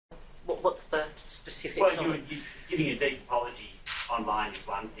What's the specifics? Well, you giving a deep apology online is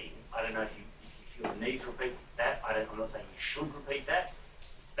one thing. I don't know if you feel the need to repeat that. I'm not saying you should repeat that,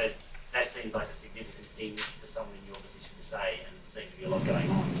 but that seems like a significant thing for someone in your position to say, and there seems to be a lot going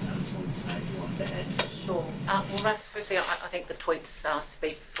on. I just wanted to know if you wanted to add. Sure. Well, Raph, firstly, I think the tweets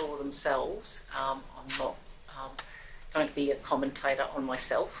speak for themselves. I'm not going to be a commentator on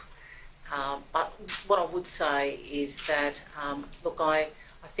myself. But what I would say is that, look, I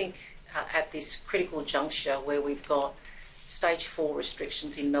think at this critical juncture where we've got stage 4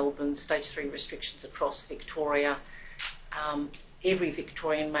 restrictions in Melbourne, stage 3 restrictions across Victoria, every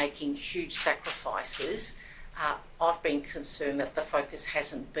Victorian making huge sacrifices, I've been concerned that the focus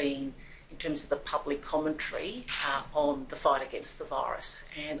hasn't been, in terms of the public commentary, on the fight against the virus.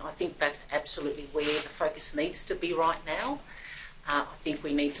 And I think that's absolutely where the focus needs to be right now. I think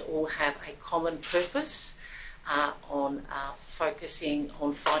we need to all have a common purpose on focusing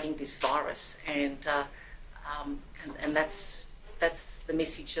on fighting this virus, and that's the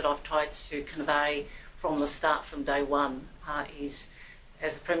message that I've tried to convey from the start, from day one. Is,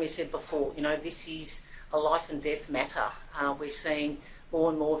 as the Premier said before, you know, this is a life and death matter. We're seeing more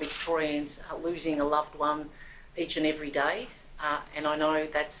and more Victorians losing a loved one each and every day, and I know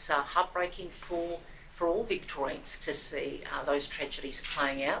that's heartbreaking for all Victorians to see those tragedies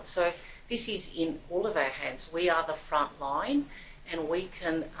playing out. So this is in all of our hands. We are the front line, and we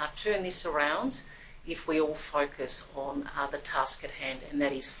can turn this around if we all focus on the task at hand, and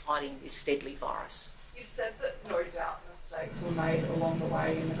that is fighting this deadly virus. You've said that no doubt mistakes were made along the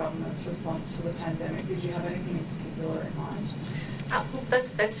way in the government's response to the pandemic. Did you have anything in particular in mind? Look,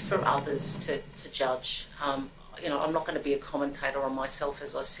 that's for others to judge. You know, I'm not going to be a commentator on myself,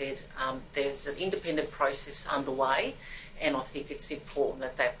 as I said. There's an independent process underway, and I think it's important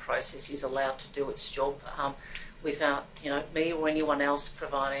that that process is allowed to do its job without, you know, me or anyone else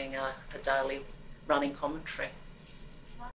providing a daily running commentary.